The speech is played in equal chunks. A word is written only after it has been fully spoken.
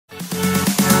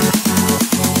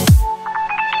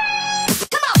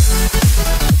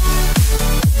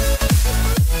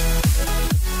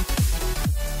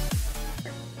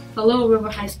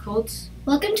Hi, Colts.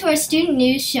 Welcome to our student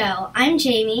news show. I'm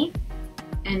Jamie.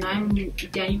 And I'm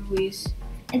Daniel Luis.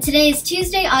 And today is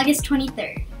Tuesday, August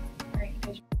 23rd.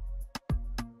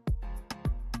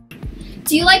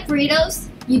 Do you like burritos?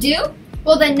 You do?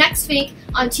 Well then next week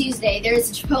on Tuesday there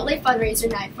is a Chipotle fundraiser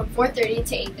night from 4:30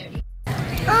 to 8:30.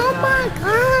 Oh my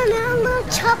god, I love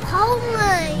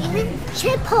Chipotle.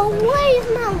 Chipotle is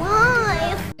my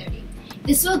life.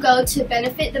 This will go to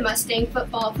benefit the Mustang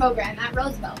football program at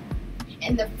Roosevelt.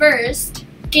 And the first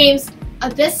games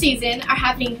of this season are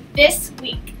happening this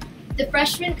week. The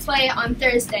freshmen play on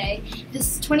Thursday,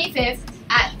 this 25th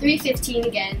at 3:15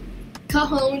 again.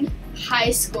 Cajon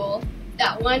High School.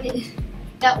 That one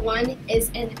is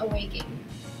an away game.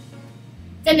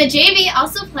 Then the JV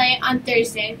also play on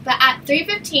Thursday, but at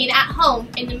 3:15 at home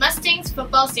in the Mustangs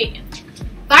football stadium.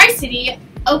 Varsity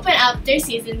open up their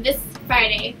season this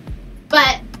Friday,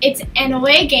 but it's an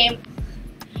away game.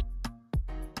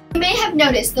 You may have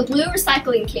noticed the blue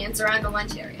recycling cans around the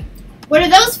lunch area. What are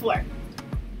those for?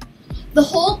 The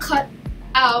hole cut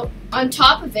out on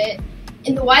top of it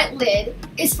in the white lid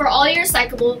is for all your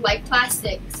recyclable like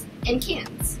plastics and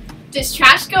cans. Does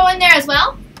trash go in there as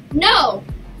well? No!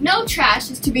 No trash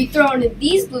is to be thrown in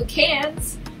these blue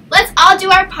cans. Let's all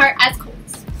do our part as Colts.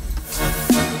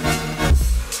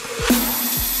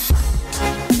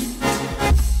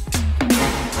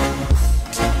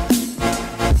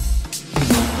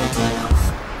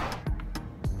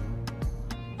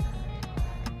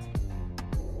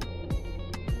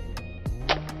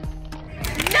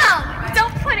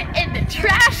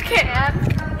 Trash can.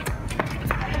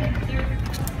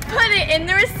 Put it in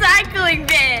the recycling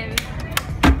bin.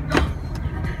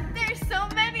 There's so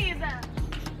many of them.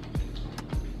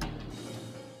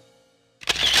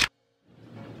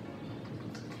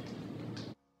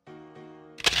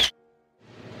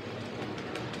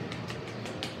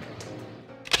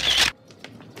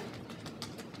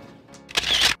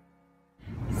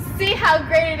 See how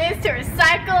great it is to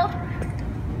recycle?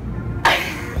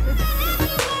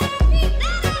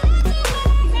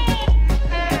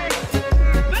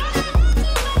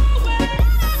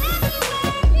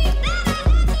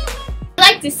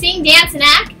 To sing, dance, and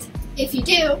act? If you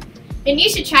do, then you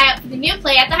should try out for the new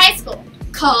play at the high school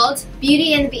called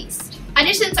Beauty and the Beast.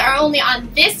 Auditions are only on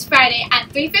this Friday at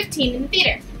 3:15 in the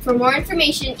theater. For more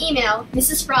information, email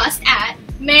Mrs. Frost at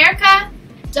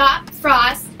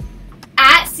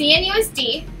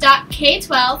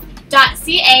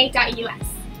america.frost@cnusd.k12.ca.us.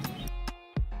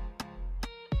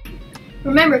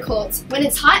 Remember, Colts, when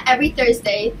it's hot every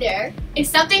Thursday, there is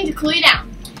something to cool you down,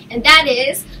 and that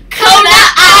is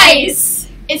Kona Ice!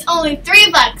 It's only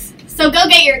 $3, so go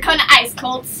get your Kona Ice,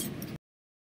 Colts.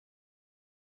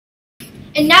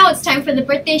 And now it's time for the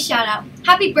birthday shout-out.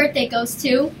 Happy birthday goes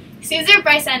to Caesar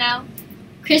Bryceno,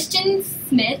 Christian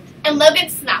Smith, and Logan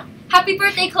Snout. Happy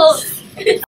birthday, Colts!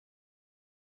 It's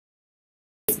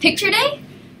Picture Day?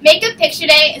 Makeup Picture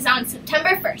Day is on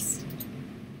September 1st.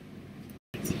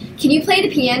 Can you play the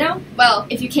piano? Well,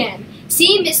 if you can,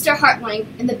 see Mr. Hartline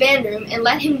in the band room and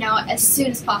let him know as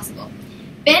soon as possible.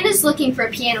 Band is looking for a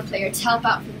piano player to help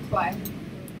out for the choir.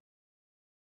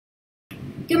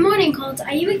 Good morning, Colts.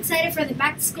 Are you excited for the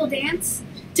back-to-school dance?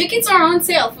 Tickets are on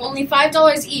sale for only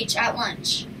 $5 each at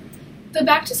lunch. The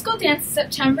back-to-school dance is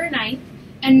September 9th,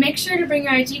 and make sure to bring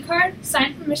your ID card,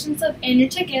 signed permission slip, and your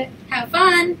ticket. Have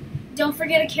fun! Don't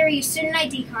forget to carry your student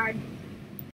ID card.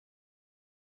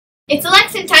 It's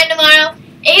election time tomorrow.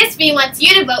 ASB wants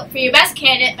you to vote for your best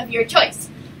candidate of your choice.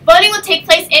 Voting will take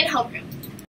place in homeroom.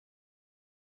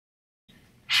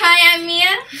 Hi, I'm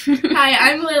Mia. Hi,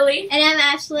 I'm Lily. And I'm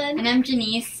Ashlyn. And I'm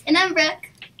Janice. And I'm Brooke.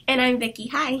 And I'm Vicky.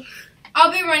 Hi.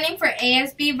 I'll be running for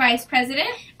ASB Vice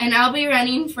President. And I'll be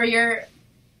running for your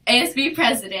ASB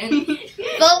President.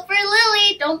 Vote for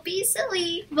Lily. Don't be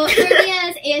silly. Vote for Mia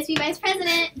as ASB Vice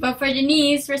President. Vote for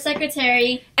Janice for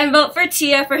Secretary. And vote for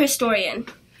Tia for Historian.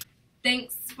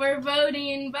 Thanks for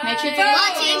voting. Bye. Make sure to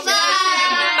Watching.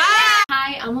 Bye.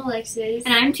 Hi, I'm Alexis.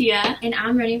 And I'm Tia. And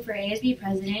I'm running for ASB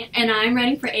President. And I'm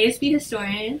running for ASB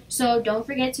Historian. So don't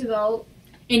forget to vote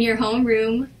In your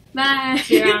homeroom. Bye.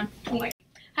 See you around. Hi,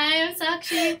 I'm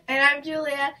Sakshi. And I'm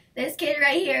Julia. This kid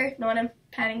right here, the one I'm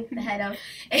patting the head of,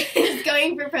 is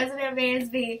going for president of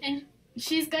ASB. And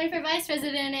she's going for Vice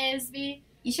President of ASB.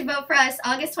 You should vote for us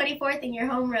August 24th in your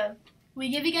homeroom. We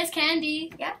give you guys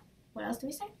candy. Yeah. What else do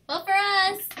we say? Vote for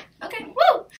us. Okay.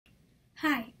 Woo!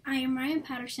 Hi, I am Ryan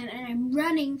Patterson, and I'm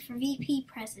running for VP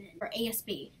President for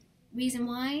ASB. Reason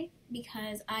why?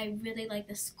 Because I really like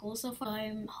the school so far.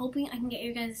 I'm hoping I can get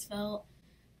your guys' vote.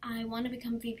 I want to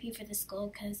become VP for the school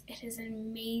because it is an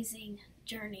amazing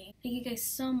journey. Thank you guys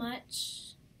so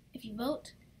much. If you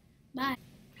vote, bye.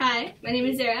 Hi, my name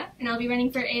is Zara, and I'll be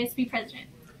running for ASB president.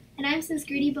 And I'm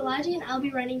Sanskriti Balaji, and I'll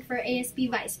be running for ASB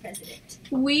vice president.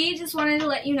 We just wanted to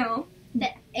let you know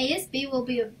that ASB will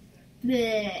be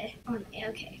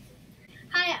okay.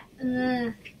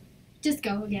 Hi, just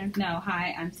go again. No,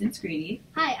 hi, I'm Sanskriti.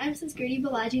 Hi, I'm Sanskriti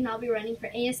Balaji, and I'll be running for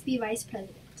ASB vice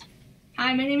president.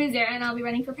 Hi, my name is Zara, and I'll be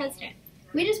running for president.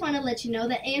 We just want to let you know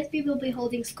that ASB will be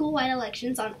holding school-wide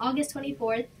elections on August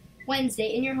 24th,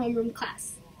 Wednesday, in your homeroom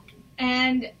class.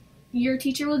 And your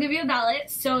teacher will give you a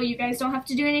ballot, so you guys don't have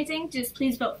to do anything. Just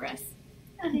please vote for us.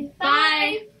 Okay,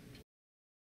 bye.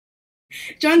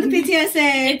 Join the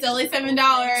PTSA. It's only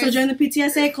 $7. So join the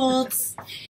PTSA, Colts.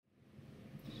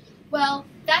 Well,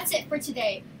 that's it for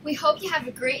today. We hope you have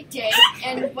a great day.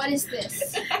 And what is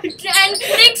this? And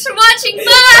thanks for watching.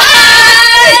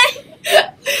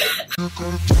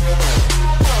 Bye!